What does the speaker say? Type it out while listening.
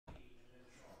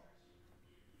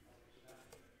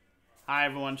Hi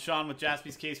everyone, Sean with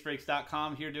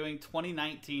JaspysCaseBreaks.com here doing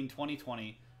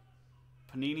 2019-2020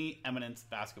 Panini Eminence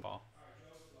basketball.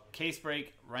 Case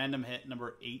break random hit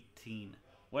number 18,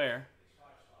 where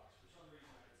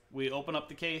we open up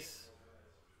the case,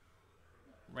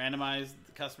 randomize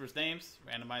the customer's names,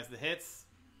 randomize the hits,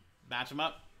 match them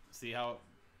up, see how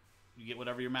you get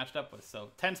whatever you're matched up with.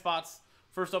 So 10 spots,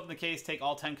 first open the case, take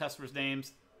all 10 customers'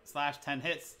 names / 10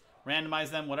 hits,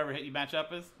 randomize them, whatever hit you match up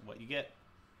with, what you get.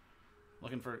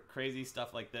 Looking for crazy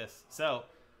stuff like this. So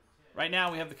right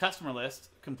now we have the customer list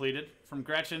completed from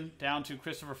Gretchen down to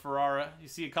Christopher Ferrara. You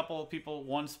see a couple of people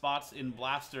won spots in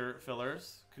blaster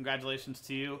fillers. Congratulations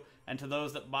to you. And to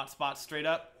those that bought spots straight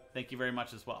up, thank you very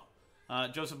much as well.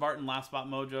 Joseph Barton, last spot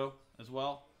mojo as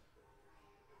well.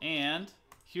 And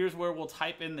here's where we'll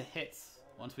type in the hits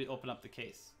once we open up the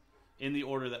case in the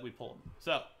order that we pulled them.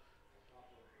 So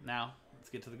now let's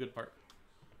get to the good part.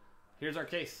 Here's our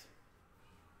case.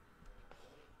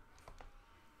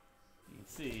 You can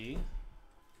see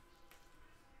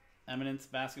Eminence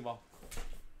basketball.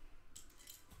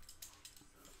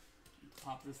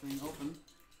 Pop this thing open.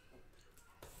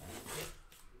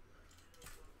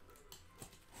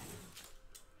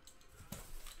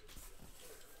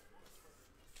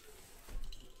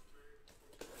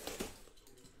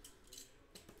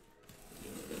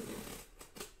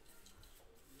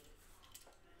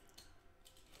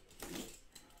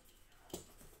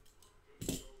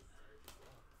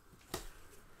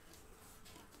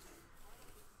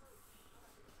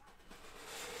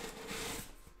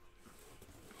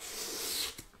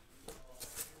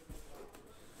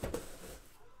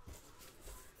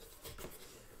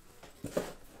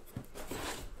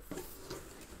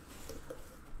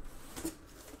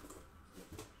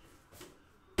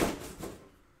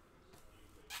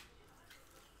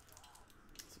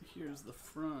 Here's the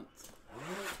front.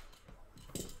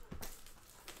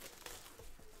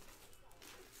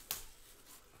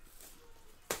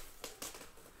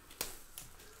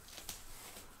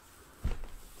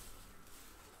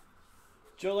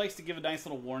 Joe likes to give a nice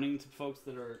little warning to folks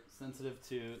that are sensitive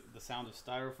to the sound of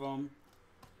styrofoam.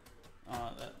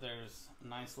 That there's a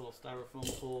nice little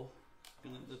styrofoam pull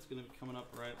that's going to be coming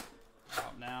up right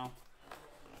about now.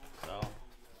 So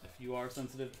if you are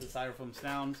sensitive to the styrofoam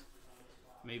sound,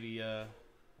 maybe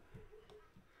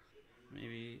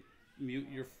mute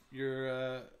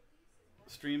your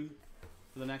stream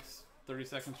for the next 30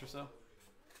 seconds or so.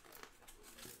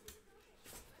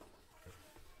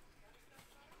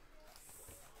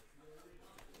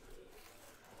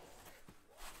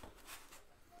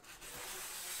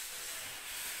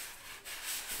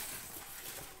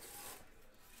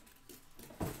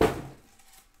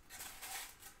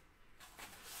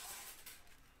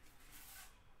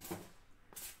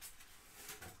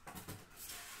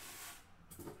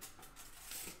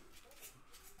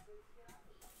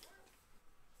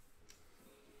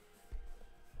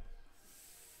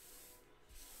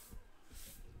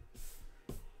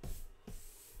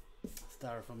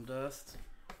 Styrofoam dust.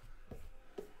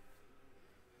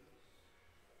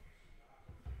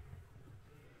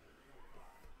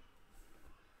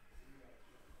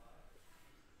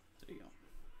 There you go.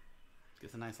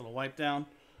 Gets a nice little wipe down.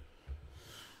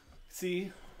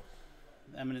 See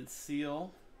the Eminence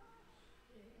seal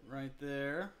right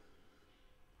there.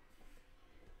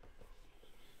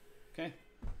 Okay.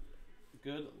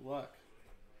 Good luck.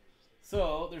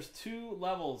 So there's 2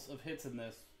 levels of hits in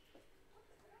this.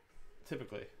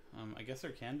 Typically, I guess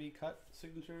there can be cut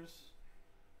signatures.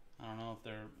 I don't know if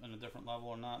they're in a different level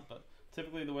or not, but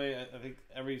typically the way I think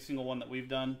every single one that we've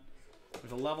done,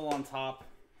 there's a level on top.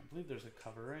 I believe there's a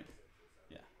cover, right?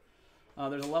 Yeah.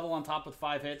 There's a level on top with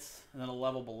 5 hits, and then a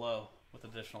level below with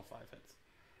additional 5 hits.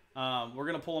 We're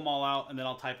gonna pull them all out, and then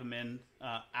I'll type them in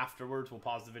afterwards. We'll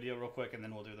pause the video real quick, and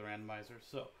then we'll do the randomizers.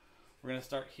 So we're gonna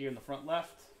start here in the front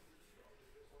left.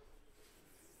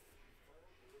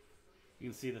 You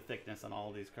can see the thickness on all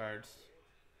of these cards.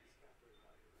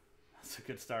 That's a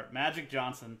good start. Magic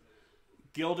Johnson.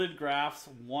 Gilded Graphs,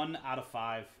 1 out of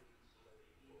 5.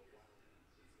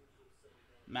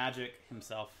 Magic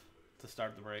himself to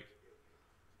start the break.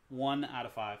 1 out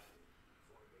of 5.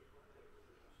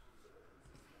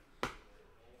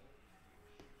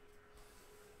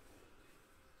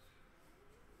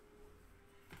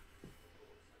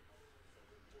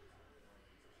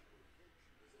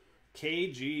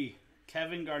 KG.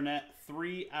 Kevin Garnett,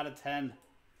 3 out of 10.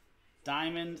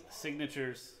 Diamond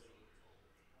signatures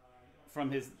from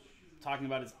his, talking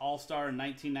about his All-Star in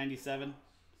 1997.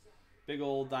 Big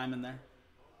old diamond there.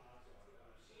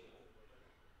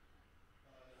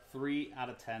 3 out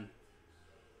of 10.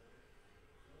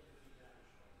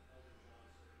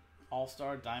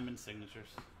 All-Star Diamond Signatures.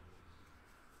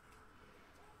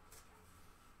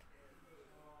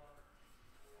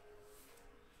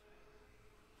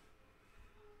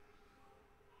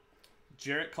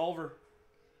 Jarrett Culver,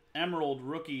 Emerald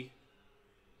rookie,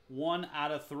 1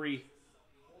 out of 3,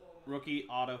 rookie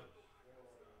auto.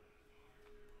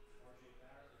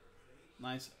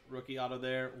 Nice rookie auto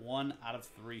there, 1 out of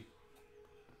 3.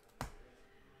 Let's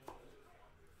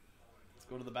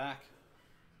go to the back.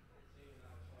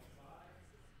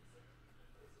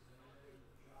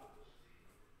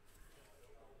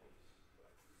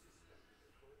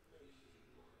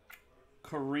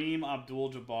 Kareem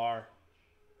Abdul-Jabbar.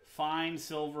 Fine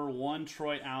silver, 1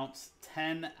 troy ounce,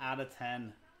 10 out of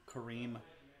 10. Kareem.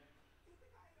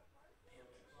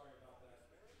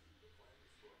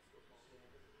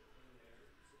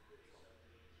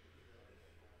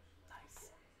 Nice.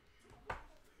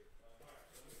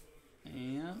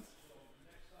 And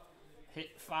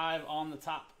hit 5 on the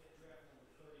top.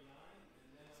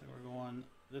 So we're going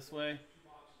this way.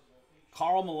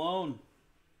 Karl Malone.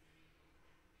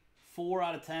 4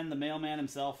 out of 10, the mailman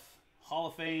himself. Hall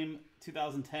of Fame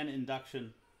 2010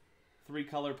 induction.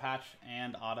 3-color patch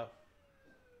and auto.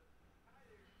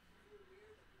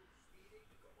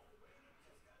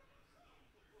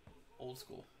 Old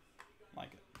school.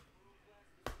 Like it.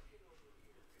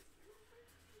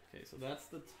 Okay, so that's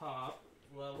the top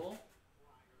level.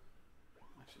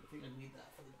 Actually, I think I need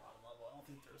that for the bottom level. I don't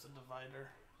think there's a divider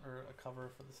or a cover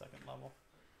for the second level.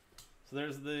 So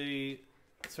there's the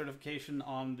certification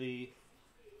on the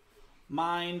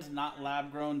mined, not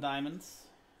lab-grown diamonds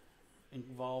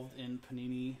involved in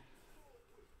Panini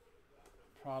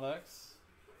products.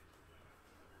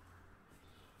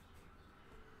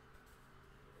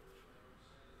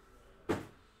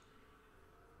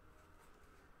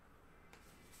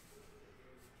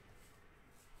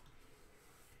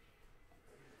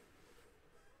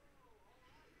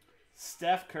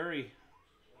 Steph Curry.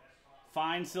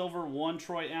 Fine silver, 1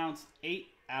 troy ounce, 8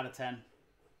 out of 10.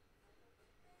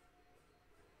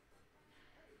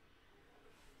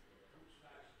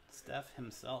 Steph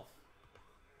himself.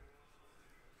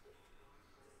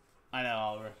 I know,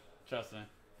 Oliver. Trust me.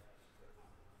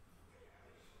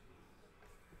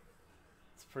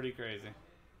 It's pretty crazy.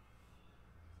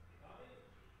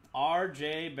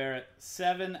 R.J. Barrett.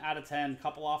 7 out of 10.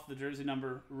 Couple off the jersey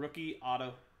number. Rookie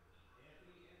auto.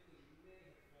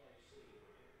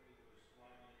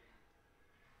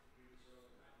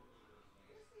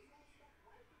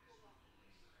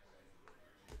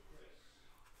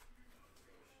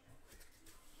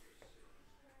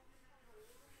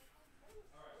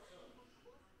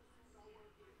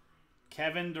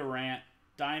 Kevin Durant,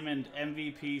 Diamond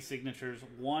MVP signatures,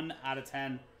 1 out of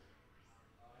 10,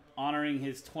 honoring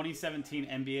his 2017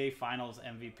 NBA Finals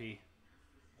MVP. It's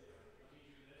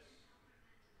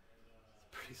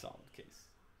a pretty solid case.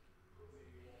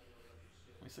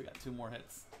 We still got 2 more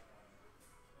hits.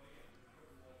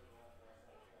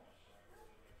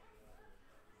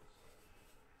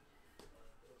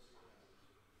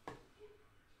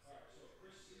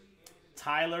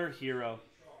 Tyler Hero.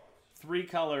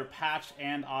 3-color patch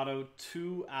and auto,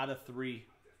 2 out of 3.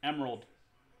 Emerald,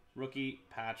 rookie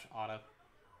patch auto.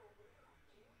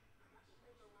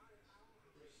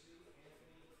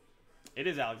 It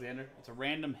is Alexander. It's a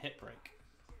random hit break.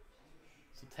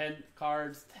 So 10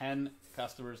 cards, 10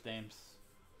 customers' names.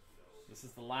 This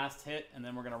is the last hit, and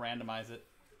then we're going to randomize it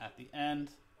at the end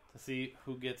to see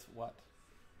who gets what.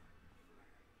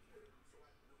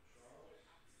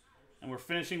 And we're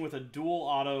finishing with a dual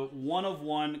auto, 1 of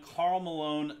 1, Karl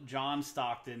Malone, John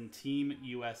Stockton, Team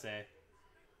USA.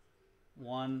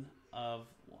 1 of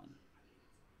 1.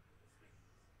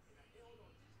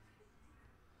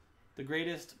 The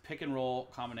greatest pick and roll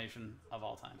combination of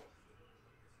all time.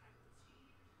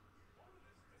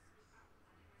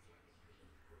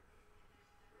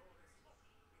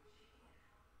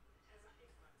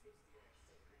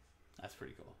 That's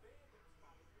pretty cool.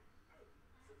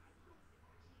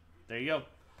 There you go.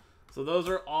 So those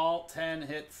are all 10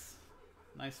 hits.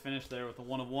 Nice finish there with the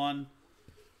 1 of 1.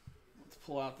 Let's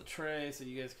pull out the tray so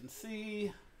you guys can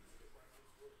see.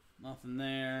 Nothing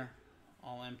there.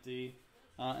 All empty.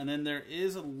 And then there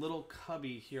is a little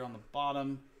cubby here on the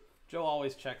bottom. Joe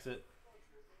always checks it.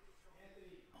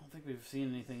 I don't think we've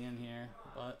seen anything in here,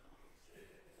 but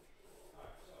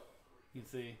you can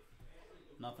see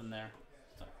nothing there.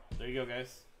 So there you go,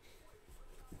 guys.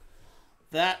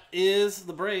 That is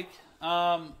the break.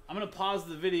 I'm going to pause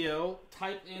the video,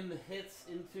 type in the hits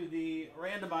into the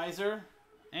randomizer,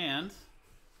 and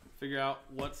figure out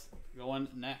what's going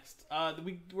next.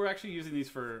 We're actually using these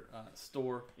for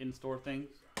in-store things.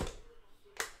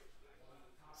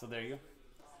 So there you go.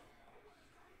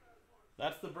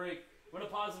 That's the break. We're going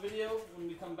to pause the video. When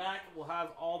we come back, we'll have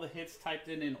all the hits typed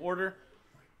in order,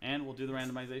 and we'll do the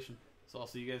randomization. So I'll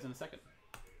see you guys in a second.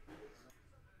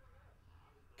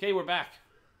 Okay, we're back.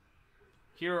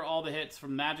 Here are all the hits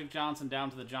from Magic Johnson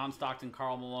down to the John Stockton,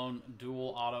 Karl Malone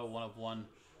dual auto 1/1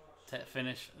 to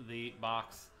finish the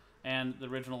box. And the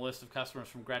original list of customers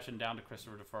from Gretchen down to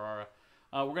Christopher DeFerrara.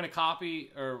 We're going to copy,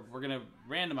 or we're going to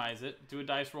randomize it. Do a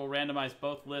dice roll, randomize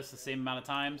both lists the same amount of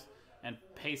times, and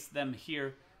paste them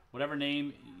here. Whatever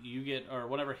name you get, or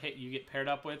whatever hit you get paired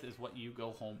up with is what you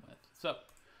go home with. So,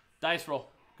 dice roll.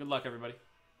 Good luck, everybody.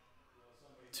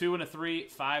 2 and a 3,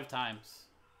 5 times.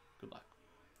 Good luck.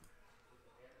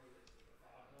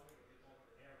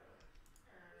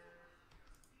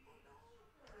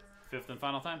 Fifth and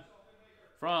final time.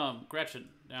 From Gretchen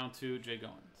down to Jay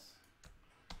Goins.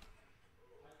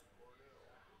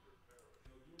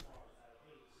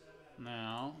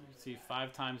 Now, you see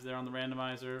 5 times there on the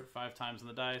randomizer, 5 times on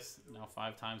the dice, now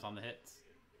 5 times on the hits.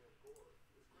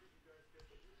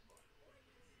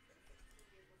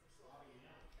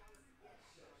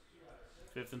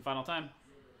 Fifth and final time.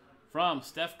 From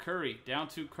Steph Curry down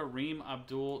to Kareem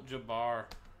Abdul-Jabbar.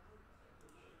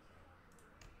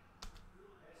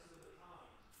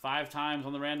 5 times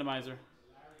on the randomizer,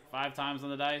 5 times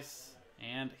on the dice,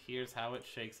 and here's how it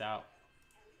shakes out.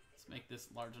 Let's make this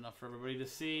large enough for everybody to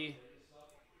see.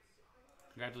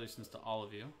 Congratulations to all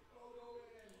of you.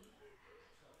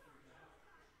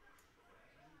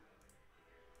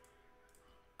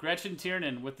 Gretchen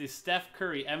Tiernan with the Steph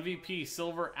Curry MVP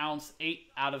Silver Ounce 8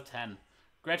 out of 10.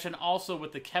 Gretchen also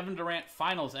with the Kevin Durant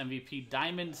Finals MVP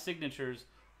Diamond Signatures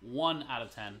 1 out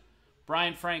of 10.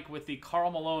 Brian Frank with the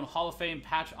Karl Malone Hall of Fame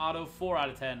Patch Auto 4 out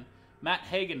of 10. Matt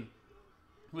Hagan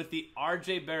with the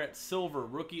RJ Barrett Silver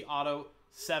Rookie Auto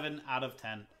 7 out of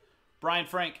 10. Brian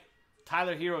Frank,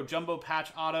 Tyler Hero Jumbo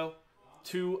Patch Auto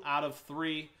 2 out of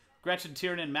 3. Gretchen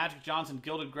Tiernan Magic Johnson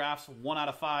Gilded Graphs 1 out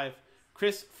of 5.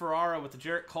 Chris Ferrara with the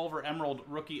Jarrett Culver Emerald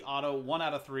Rookie Auto 1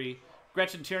 out of 3.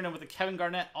 Gretchen Tiernan with the Kevin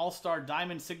Garnett All-Star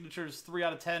Diamond Signatures 3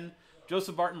 out of 10.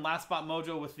 Joseph Barton Last Spot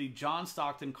Mojo with the John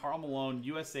Stockton Karl Malone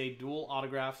USA Dual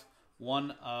Autographs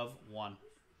 1 of 1.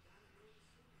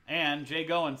 And Jay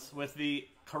Goins with the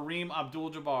Kareem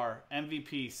Abdul-Jabbar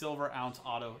MVP Silver Ounce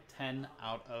Auto 10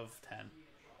 out of 10.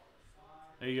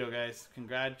 There you go, guys.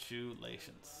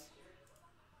 Congratulations.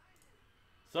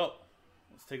 So,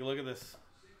 let's take a look at this.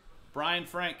 Brian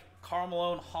Frank, Karl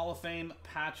Malone Hall of Fame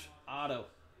Patch Auto.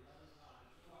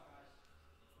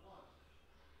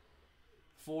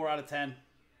 4 out of 10.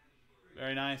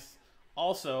 Very nice.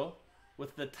 Also,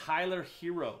 with the Tyler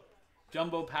Hero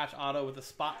Jumbo Patch Auto with the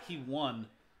spot he won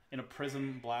in a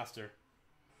Prism Blaster.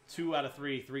 2 out of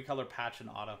 3. 3-color patch and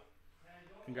auto.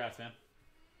 Congrats, man.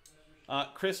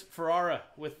 Chris Ferrara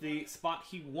with the spot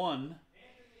he won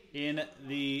in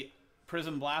the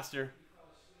Prism Blaster.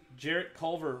 Jarrett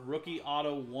Culver Rookie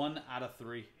Auto 1 out of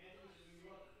 3.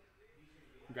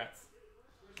 Congrats.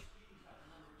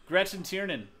 Gretchen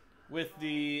Tiernan with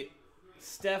the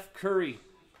Steph Curry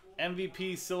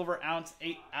MVP Silver Ounce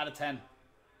 8 out of 10.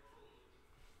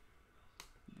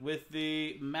 With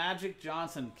the Magic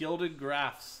Johnson Gilded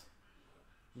Graphs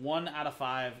 1 out of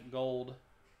 5 gold.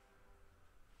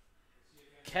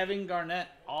 Kevin Garnett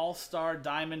All-Star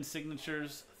Diamond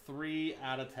Signatures 3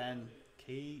 out of 10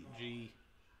 KG.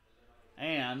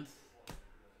 And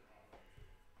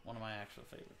one of my actual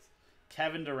favorites,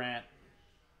 Kevin Durant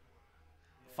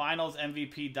Finals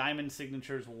MVP Diamond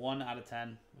Signatures 1 out of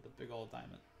 10 with a big old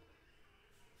diamond.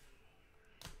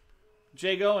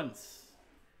 Jay Goins,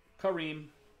 Kareem,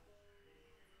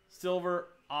 Silver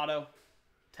Auto,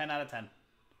 10 out of 10.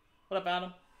 What up,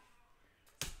 Adam?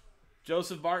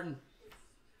 Joseph Barton,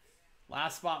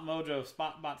 Last Spot Mojo,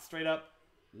 Spot Bot straight up,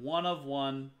 1 of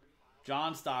 1.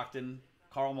 John Stockton,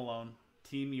 Karl Malone,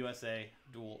 Team USA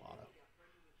Dual Auto.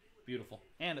 Beautiful.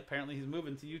 And apparently he's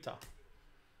moving to Utah.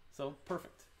 So,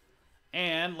 perfect.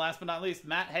 And last but not least,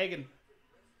 Matt Hagan.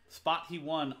 Spot he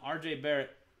won. RJ Barrett.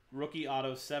 Rookie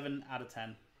Auto 7 out of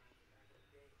 10.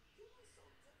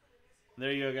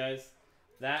 There you go, guys.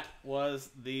 That was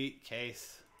the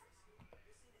case.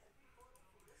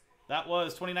 That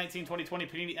was 2019-2020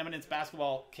 Panini Eminence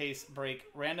Basketball Case Break.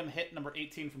 Random hit number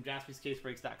 18 from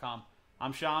JaspysCaseBreaks.com.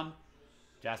 I'm Sean.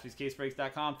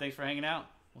 JaspysCaseBreaks.com. Thanks for hanging out.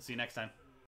 We'll see you next time.